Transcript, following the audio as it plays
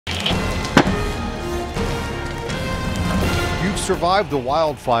survived the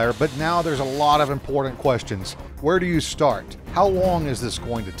wildfire, but now there's a lot of important questions. Where do you start? How long is this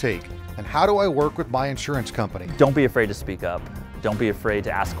going to take? And how do I work with my insurance company? Don't be afraid to speak up. Don't be afraid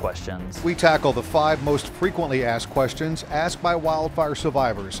to ask questions. We tackle the 5 most frequently asked questions asked by wildfire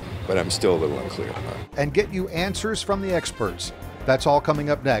survivors. But I'm still a little unclear. And get you answers from the experts. That's all coming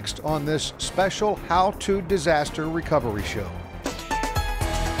up next on this special How to Disaster Recovery Show.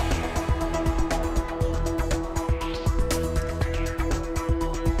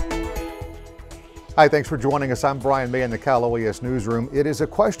 Hi, thanks for joining us. I'm Brian May in the Cal OES newsroom. It is a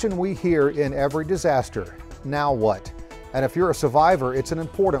question we hear in every disaster. Now what? And if you're a survivor, it's an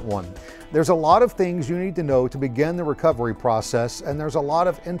important one. There's a lot of things you need to know to begin the recovery process, and there's a lot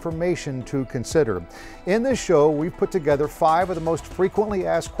of information to consider. In this show, we've put together 5 of the most frequently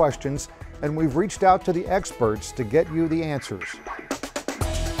asked questions, and we've reached out to the experts to get you the answers.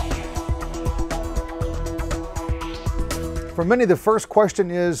 For many, the first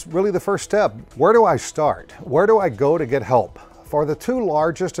question is really the first step. Where do I start? Where do I go to get help? For the 2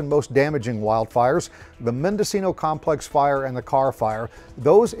 largest and most damaging wildfires, the Mendocino Complex Fire and the Carr Fire,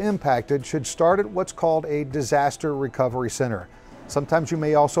 those impacted should start at what's called a disaster recovery center. Sometimes you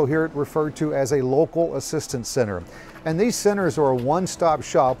may also hear it referred to as a local assistance center. And these centers are a one-stop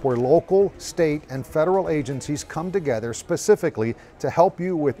shop where local, state, and federal agencies come together specifically to help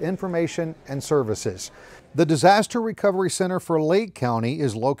you with information and services. The Disaster Recovery Center for Lake County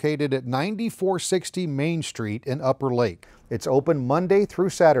is located at 9460 Main Street in Upper Lake. It's open Monday through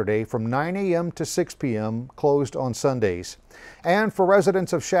Saturday from 9 a.m. to 6 p.m., closed on Sundays. And for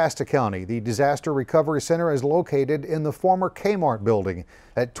residents of Shasta County, the Disaster Recovery Center is located in the former Kmart building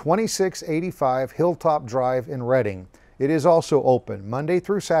at 2685 Hilltop Drive in Reading. It is also open Monday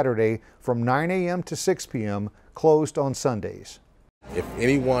through Saturday from 9 a.m. to 6 p.m., closed on Sundays. If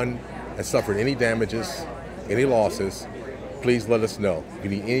anyone has suffered any damages, any losses, please let us know. If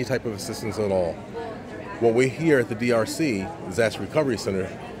you need any type of assistance at all. What we're here at the DRC, Disaster Recovery Center,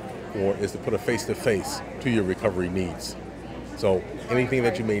 for is to put a face-to-face to your recovery needs. So anything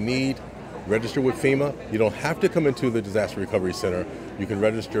that you may need, register with FEMA. You don't have to come into the Disaster Recovery Center. You can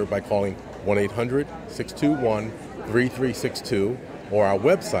register by calling 1-800-621-3362 or our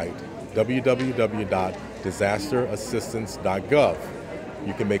website, www.disasterassistance.gov.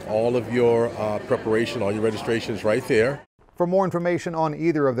 You can make all of your preparation, all your registrations right there. For more information on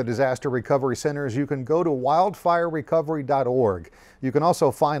either of the disaster recovery centers, you can go to wildfirerecovery.org. You can also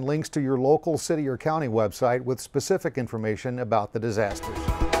find links to your local city or county website with specific information about the disasters.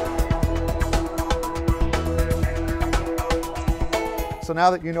 So now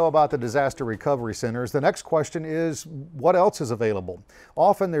that you know about the disaster recovery centers, the next question is, what else is available?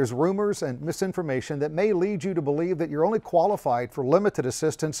 Often there's rumors and misinformation that may lead you to believe that you're only qualified for limited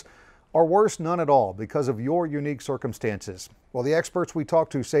assistance, or worse, none at all, because of your unique circumstances. Well, the experts we talk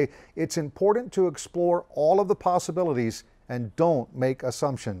to say it's important to explore all of the possibilities and don't make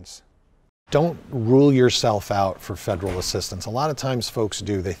assumptions. Don't rule yourself out for federal assistance. A lot of times folks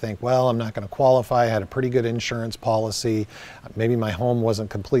do. They think, well, I'm not going to qualify. I had a pretty good insurance policy. Maybe my home wasn't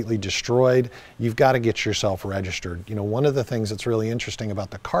completely destroyed. You've got to get yourself registered. You know, one of the things that's really interesting about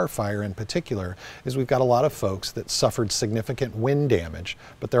the Carr Fire in particular is we've got a lot of folks that suffered significant wind damage,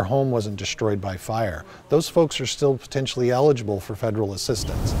 but their home wasn't destroyed by fire. Those folks are still potentially eligible for federal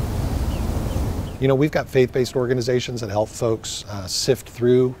assistance. You know, we've got faith-based organizations that help folks sift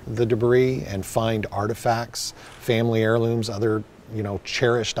through the debris and find artifacts, family heirlooms, other,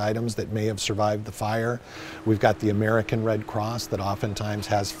 cherished items that may have survived the fire. We've got the American Red Cross that oftentimes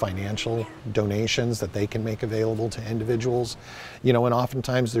has financial donations that they can make available to individuals. And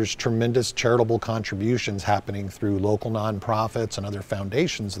oftentimes there's tremendous charitable contributions happening through local nonprofits and other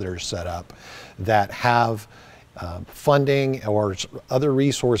foundations that are set up that have funding or other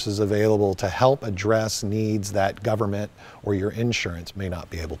resources available to help address needs that government or your insurance may not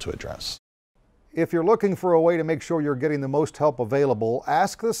be able to address. If you're looking for a way to make sure you're getting the most help available,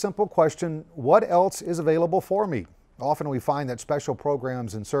 ask the simple question, what else is available for me? Often we find that special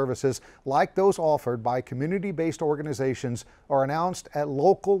programs and services like those offered by community-based organizations are announced at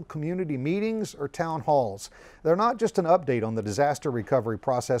local community meetings or town halls. They're not just an update on the disaster recovery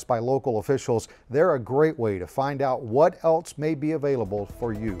process by local officials. They're a great way to find out what else may be available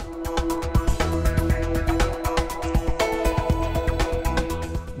for you.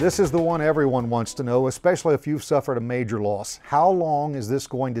 This is the one everyone wants to know, especially if you've suffered a major loss. How long is this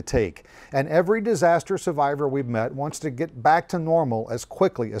going to take? And every disaster survivor we've met wants to get back to normal as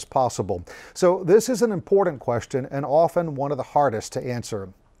quickly as possible. So this is an important question and often one of the hardest to answer.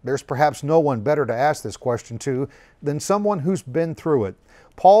 There's perhaps no one better to ask this question to than someone who's been through it.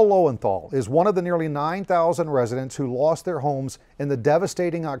 Paul Lowenthal is one of the nearly 9,000 residents who lost their homes in the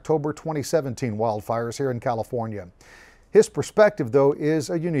devastating October 2017 wildfires here in California. His perspective, though,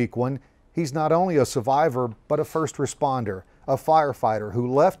 is a unique one. He's not only a survivor, but a first responder, a firefighter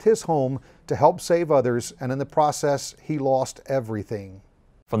who left his home to help save others, and in the process, he lost everything.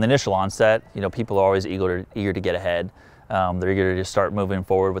 From the initial onset, people are always eager to get ahead. They're eager to just start moving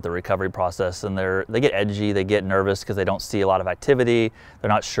forward with the recovery process, and they get edgy, they get nervous because they don't see a lot of activity. They're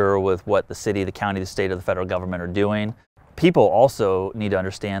not sure with what the city, the county, the state, or the federal government are doing. People also need to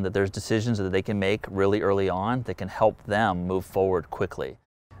understand that there's decisions that they can make really early on that can help them move forward quickly.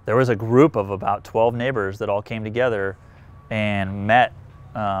 There was a group of about 12 neighbors that all came together and met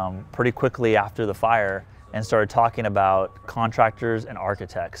pretty quickly after the fire and started talking about contractors and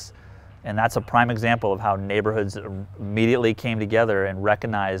architects. And that's a prime example of how neighborhoods immediately came together and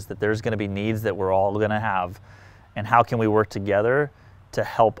recognized that there's going to be needs that we're all going to have, and how can we work together to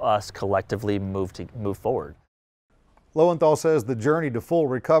help us collectively move forward. Lowenthal says the journey to full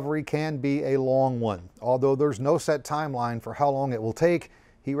recovery can be a long one. Although there's no set timeline for how long it will take,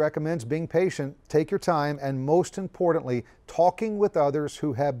 he recommends being patient, take your time, and most importantly, talking with others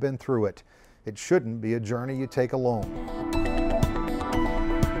who have been through it. It shouldn't be a journey you take alone.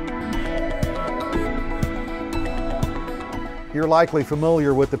 You're likely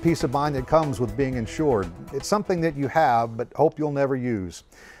familiar with the peace of mind that comes with being insured. It's something that you have, but hope you'll never use.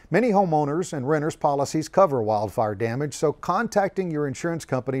 Many homeowners and renters policies cover wildfire damage, so contacting your insurance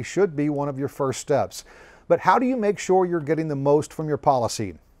company should be one of your first steps. But how do you make sure you're getting the most from your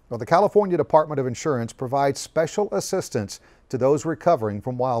policy? Well, the California Department of Insurance provides special assistance to those recovering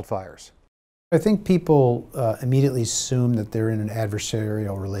from wildfires. I think people immediately assume that they're in an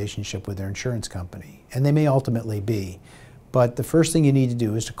adversarial relationship with their insurance company, and they may ultimately be. But the first thing you need to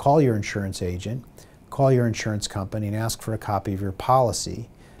do is to call your insurance agent, call your insurance company, and ask for a copy of your policy.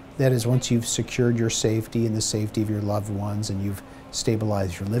 That is, once you've secured your safety and the safety of your loved ones and you've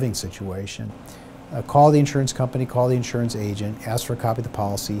stabilized your living situation. Call the insurance company, call the insurance agent, ask for a copy of the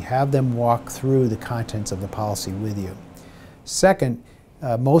policy, have them walk through the contents of the policy with you. Second,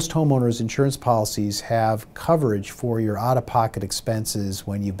 most homeowners' insurance policies have coverage for your out-of-pocket expenses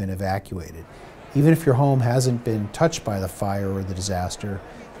when you've been evacuated. Even if your home hasn't been touched by the fire or the disaster,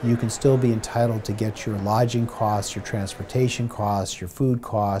 you can still be entitled to get your lodging costs, your transportation costs, your food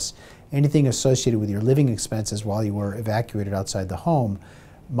costs, anything associated with your living expenses while you were evacuated outside the home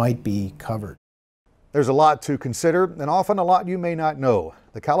might be covered. There's a lot to consider, and often a lot you may not know.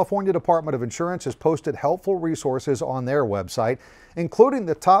 The California Department of Insurance has posted helpful resources on their website, including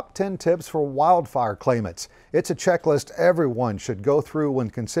the top 10 tips for wildfire claimants. It's a checklist everyone should go through when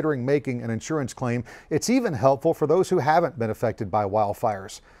considering making an insurance claim. It's even helpful for those who haven't been affected by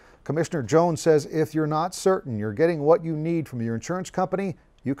wildfires. Commissioner Jones says if you're not certain you're getting what you need from your insurance company,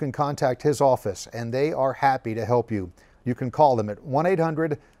 you can contact his office, and they are happy to help you. You can call them at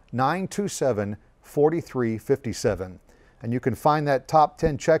 1-800-927-4357. And you can find that top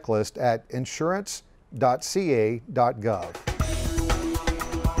 10 checklist at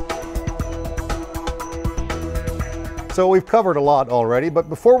insurance.ca.gov. So we've covered a lot already, but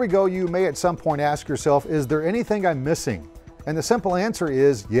before we go, you may at some point ask yourself, is there anything I'm missing? And the simple answer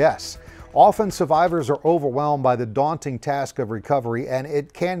is yes. Often survivors are overwhelmed by the daunting task of recovery, and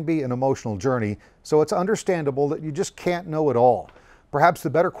it can be an emotional journey, so it's understandable that you just can't know it all. Perhaps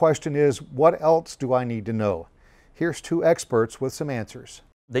the better question is, what else do I need to know? Here's two experts with some answers.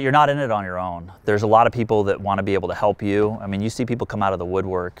 That you're not in it on your own. There's a lot of people that want to be able to help you. I mean, you see people come out of the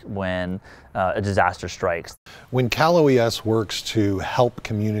woodwork when a disaster strikes. When Cal OES works to help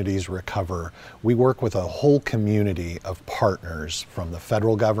communities recover, we work with a whole community of partners from the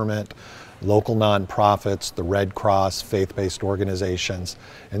federal government, local nonprofits, the Red Cross, faith-based organizations.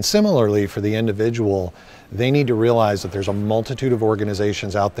 And similarly, for the individual, they need to realize that there's a multitude of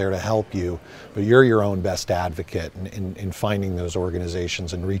organizations out there to help you, but you're your own best advocate in finding those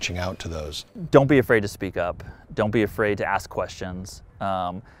organizations and reaching out to those. Don't be afraid to speak up. Don't be afraid to ask questions.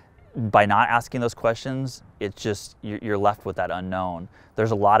 By not asking those questions, it's just you're left with that unknown.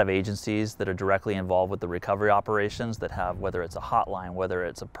 There's a lot of agencies that are directly involved with the recovery operations that have, whether it's a hotline, whether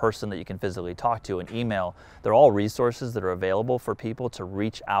it's a person that you can physically talk to, an email, they're all resources that are available for people to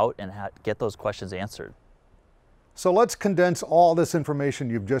reach out and get those questions answered. So let's condense all this information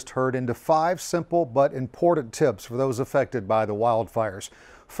you've just heard into 5 simple but important tips for those affected by the wildfires.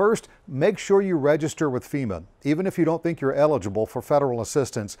 First, make sure you register with FEMA. Even if you don't think you're eligible for federal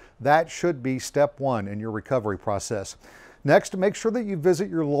assistance, that should be step 1 in your recovery process. Next, make sure that you visit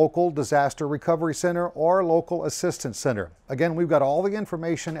your local disaster recovery center or local assistance center. Again, we've got all the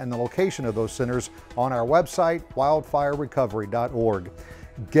information and the location of those centers on our website, wildfirerecovery.org.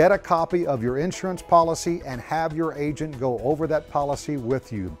 Get a copy of your insurance policy and have your agent go over that policy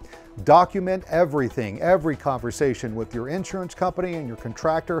with you. Document everything, every conversation with your insurance company and your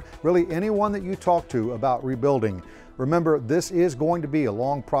contractor, really anyone that you talk to about rebuilding. Remember, this is going to be a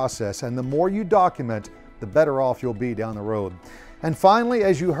long process, and the more you document, the better off you'll be down the road. And finally,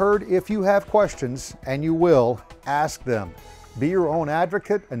 as you heard, if you have questions, and you will, ask them. Be your own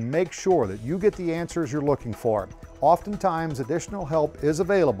advocate and make sure that you get the answers you're looking for. Oftentimes, additional help is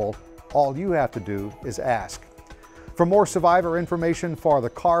available. All you have to do is ask. For more survivor information for the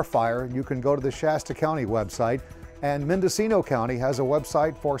Carr Fire, you can go to the Shasta County website, and Mendocino County has a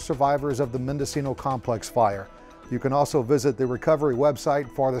website for survivors of the Mendocino Complex Fire. You can also visit the recovery website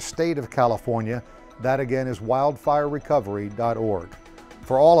for the state of California. That again is wildfirerecovery.org.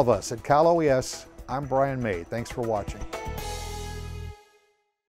 For all of us at Cal OES, I'm Brian May. Thanks for watching.